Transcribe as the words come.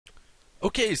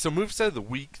Okay, so moveset of the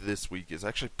week this week is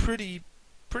actually pretty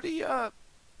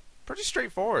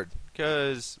straightforward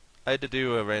because I had to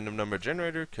do a random number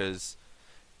generator because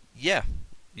yeah,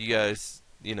 you guys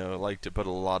like to put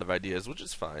a lot of ideas, which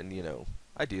is fine.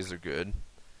 Ideas are good.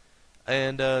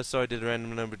 And so I did a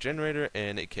random number generator,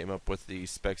 and it came up with the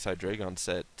Specs Hydreigon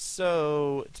set.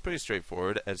 So it's pretty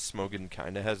straightforward, as Smogon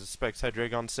kind of has a Specs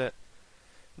Hydreigon set.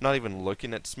 I'm not even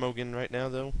looking at Smogon right now,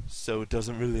 though, so it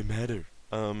doesn't really matter.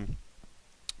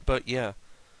 But yeah,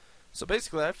 so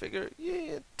basically I figure,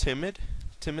 yeah, Timid.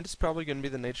 Timid is probably going to be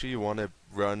the nature you want to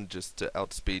run just to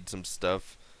outspeed some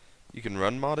stuff. You can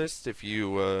run Modest if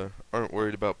you aren't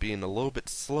worried about being a little bit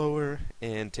slower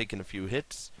and taking a few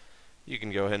hits. You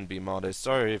can go ahead and be Modest.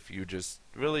 Sorry if you just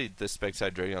really the Specs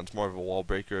Hydreion's more of a wall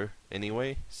breaker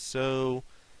anyway. So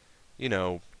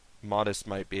Modest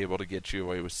might be able to get you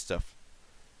away with stuff.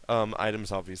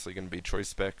 Items obviously going to be choice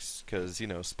specs because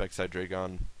Specs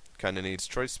Hydreigon kind of needs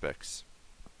choice specs.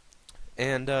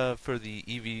 And for the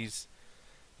EVs,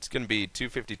 it's going to be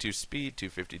 252 speed,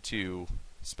 252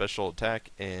 special attack,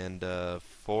 and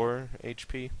 4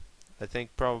 HP, I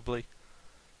think probably,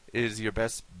 is your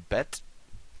best bet.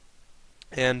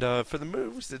 And for the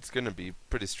moves, it's going to be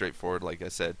pretty straightforward, like I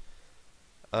said.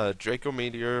 Draco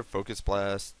Meteor, Focus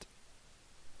Blast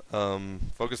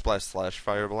slash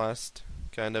Fire Blast,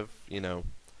 kind of,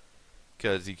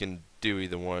 because you can do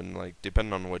either one, like,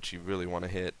 depending on what you really want to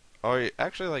hit. Or,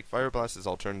 actually, like, Fire Blast is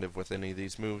alternative with any of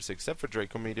these moves, except for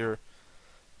Draco Meteor,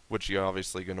 which you're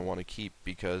obviously going to want to keep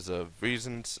because of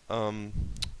reasons.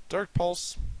 Dark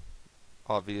Pulse,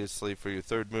 obviously, for your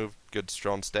third move, good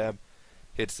strong stab.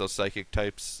 Hits those psychic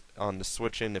types on the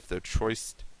switch in if they're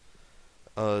choiced.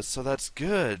 So that's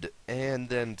good. And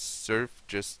then Surf,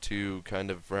 just to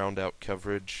kind of round out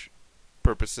coverage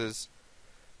purposes.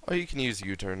 Or you can use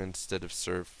U-turn instead of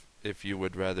Surf if you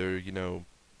would rather,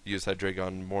 use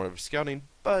Hydreigon more of scouting.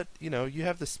 But, you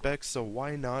have the specs, so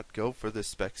why not go for the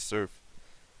spec Surf?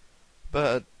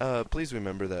 But please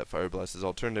remember that Fire Blast is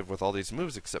alternative with all these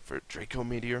moves except for Draco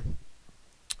Meteor.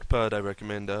 But I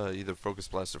recommend either Focus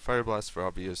Blast or Fire Blast for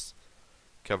obvious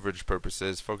coverage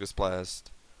purposes. Focus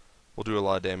Blast will do a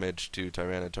lot of damage to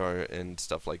Tyranitar and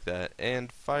stuff like that,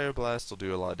 and Fire Blast will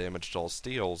do a lot of damage to all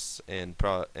steals and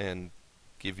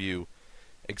give you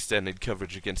extended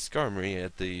coverage against Skarmory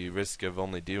at the risk of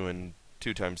only doing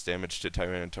 2 times damage to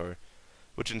Tyranitar,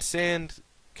 which in Sand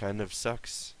kind of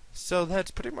sucks. So that's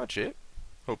pretty much it.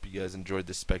 Hope you guys enjoyed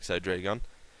this Specs Hydreigon,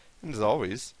 and as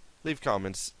always, leave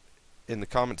comments in the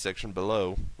comment section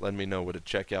below. Let me know what to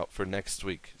check out for next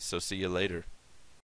week. So see you later.